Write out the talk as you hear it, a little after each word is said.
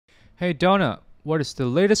Hey Donna, what is the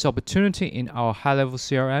latest opportunity in our HighLevel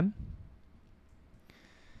CRM?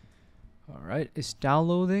 Alright, it's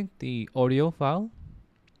downloading the audio file,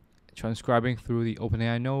 transcribing through the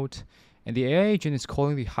OpenAI node, and the AI agent is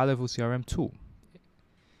calling the HighLevel CRM tool.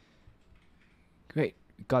 Great,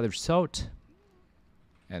 we got the result,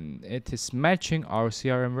 and it is matching our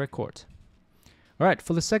CRM record. Alright,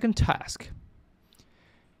 for the second task.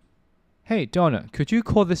 Hey Donna, could you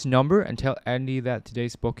call this number and tell Andy that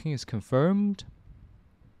today's booking is confirmed?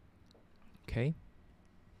 Okay.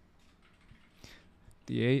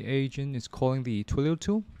 The AI agent is calling the Twilio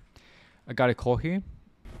tool. I got a call here.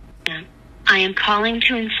 I am calling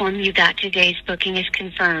to inform you that today's booking is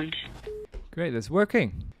confirmed. Great, that's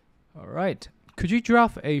working. Alright. Could you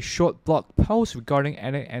draft a short blog post regarding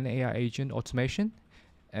n8n AI agent automation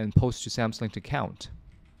and post to Sam's linked account?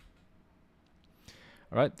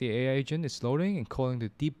 Alright, the AI agent is loading and calling the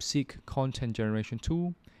DeepSeek content generation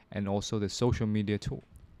tool and also the social media tool.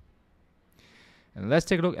 And let's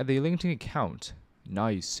take a look at the LinkedIn account.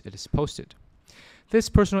 Nice, it is posted. This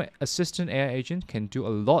personal assistant AI agent can do a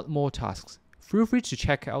lot more tasks. Feel free to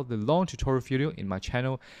check out the long tutorial video in my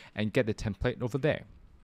channel and get the template over there.